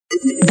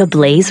the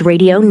Blaze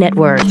Radio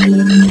Network.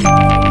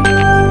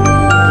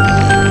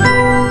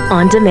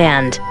 On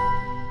demand.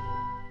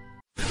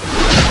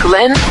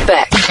 Glenn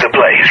Beck. The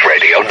Blaze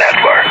Radio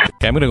Network.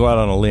 Okay, I'm going to go out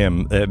on a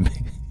limb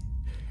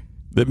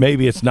that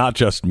maybe it's not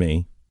just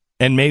me,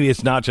 and maybe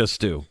it's not just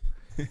Stu.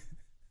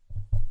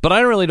 But I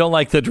really don't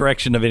like the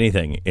direction of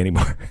anything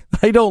anymore.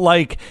 I don't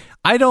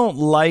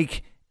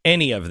like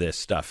any of this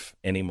stuff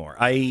anymore.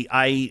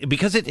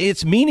 Because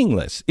it's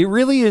meaningless. It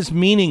really is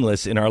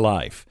meaningless in our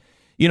life.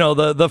 You know,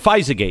 the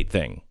FISA-gate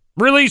thing.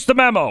 Release the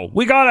memo.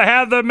 We got to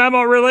have the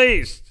memo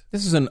released.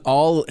 This is an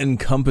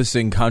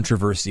all-encompassing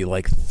controversy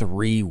like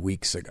 3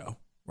 weeks ago,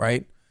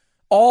 right?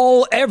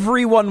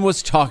 Everyone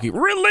was talking.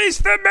 Release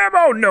the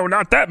memo. No,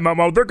 not that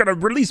memo. They're going to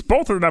release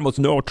both of the memos.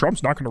 No,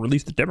 Trump's not going to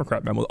release the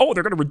Democrat memo. Oh,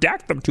 they're going to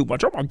redact them too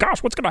much. Oh my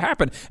gosh, what's going to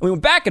happen? And we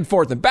went back and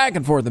forth and back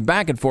and forth and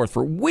back and forth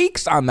for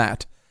weeks on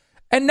that.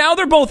 And now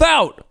they're both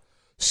out.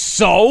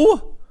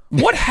 So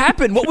what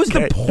happened? What was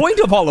the point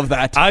of all of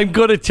that? I'm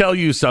going to tell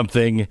you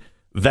something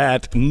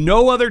that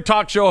no other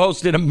talk show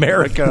host in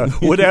America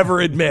would ever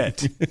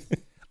admit.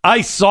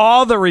 I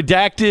saw the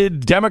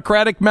redacted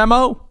Democratic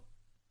memo.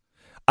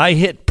 I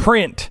hit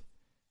print,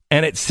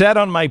 and it sat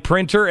on my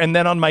printer and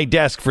then on my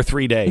desk for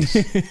 3 days.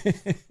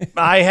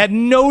 I had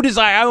no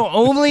desire. I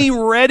only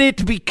read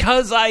it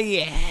because I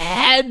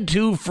had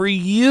to for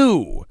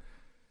you.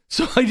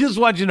 So I just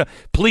want you to know,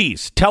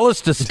 please tell us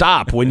to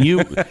stop when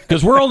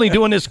because we're only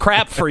doing this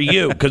crap for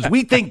you because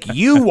we think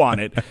you want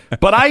it,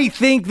 but I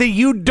think that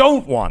you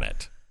don't want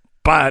it.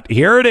 But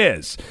here it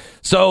is.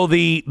 So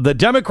the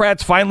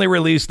Democrats finally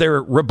released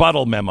their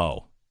rebuttal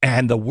memo,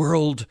 and the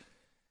world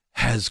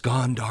has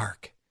gone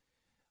dark.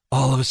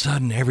 All of a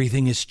sudden,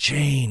 everything has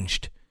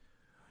changed.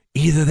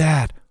 Either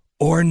that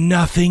or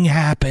nothing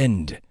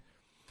happened.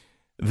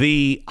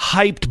 The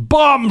hyped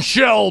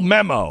bombshell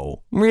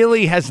memo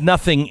really has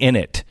nothing in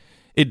it.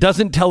 It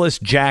doesn't tell us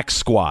jack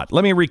squat.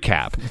 Let me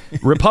recap.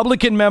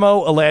 Republican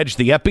memo alleged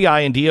the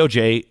FBI and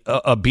DOJ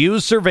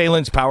abused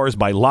surveillance powers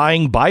by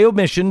lying by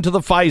omission to the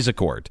FISA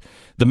court.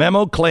 The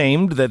memo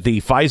claimed that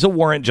the FISA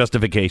warrant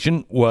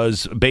justification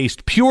was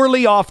based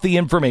purely off the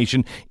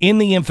information in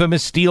the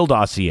infamous Steele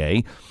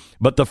dossier,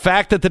 but the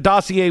fact that the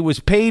dossier was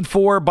paid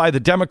for by the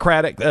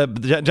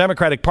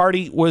Democratic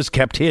Party was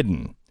kept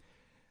hidden.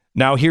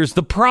 Now, here's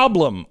the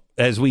problem,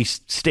 as we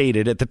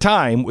stated at the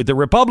time, with the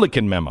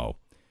Republican memo.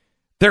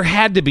 There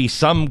had to be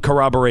some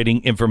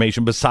corroborating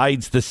information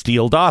besides the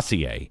Steele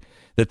dossier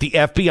that the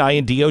FBI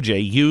and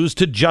DOJ used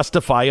to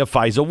justify a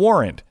FISA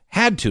warrant.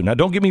 Had to. Now,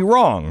 don't get me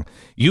wrong.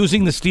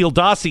 Using the Steele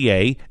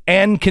dossier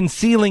and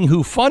concealing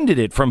who funded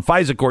it from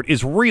FISA court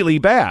is really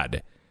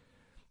bad.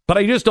 But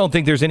I just don't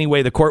think there's any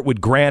way the court would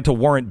grant a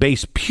warrant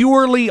based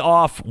purely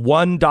off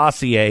one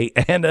dossier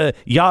and a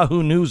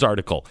Yahoo News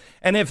article.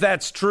 And if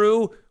that's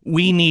true,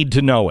 we need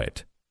to know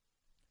it.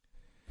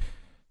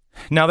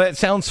 Now, that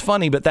sounds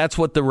funny, but that's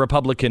what the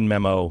Republican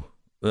memo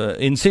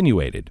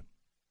insinuated.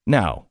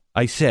 Now,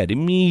 I said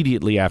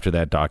immediately after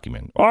that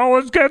document, oh,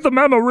 let's get the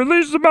memo.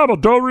 Release the memo.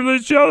 Don't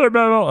release the other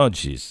memo. Oh,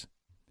 jeez.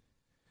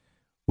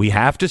 We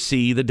have to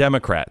see the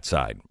Democrat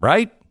side,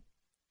 right?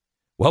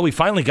 Well, we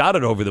finally got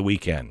it over the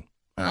weekend.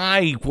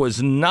 I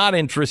was not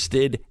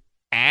interested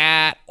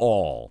at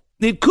all.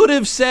 It could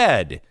have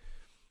said,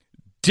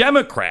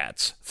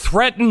 Democrats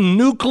threaten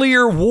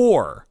nuclear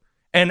war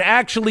and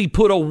actually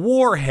put a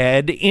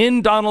warhead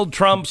in Donald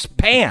Trump's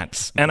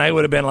pants. And I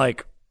would have been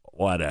like,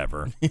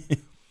 whatever.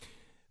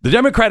 The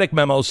Democratic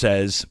memo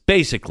says,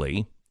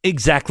 basically,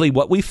 exactly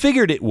what we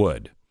figured it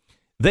would.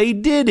 They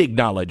did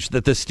acknowledge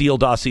that the Steele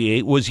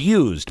dossier was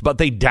used, but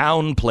they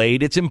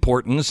downplayed its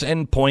importance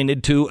and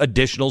pointed to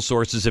additional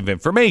sources of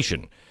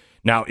information.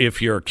 Now,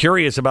 if you're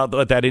curious about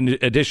what that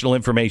additional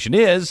information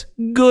is,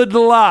 good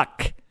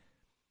luck.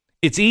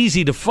 It's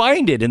easy to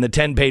find it in the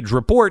 10-page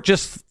report.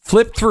 Just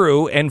flip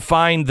through and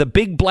find the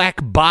big black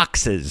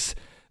boxes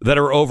that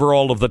are over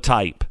all of the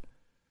type.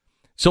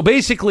 So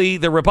basically,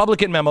 the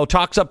Republican memo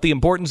talks up the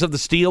importance of the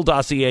Steele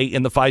dossier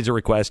in the FISA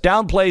request,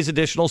 downplays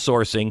additional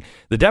sourcing.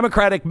 The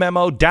Democratic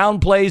memo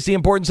downplays the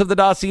importance of the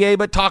dossier,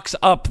 but talks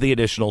up the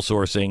additional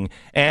sourcing.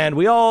 And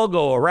we all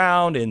go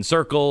around in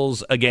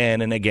circles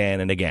again and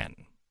again and again.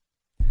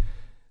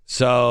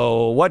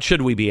 So what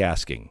should we be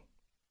asking?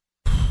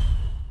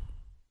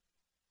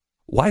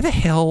 Why the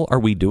hell are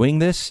we doing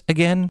this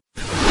again?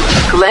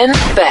 Glenn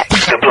Beck.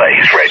 The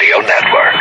Blaze Radio Network.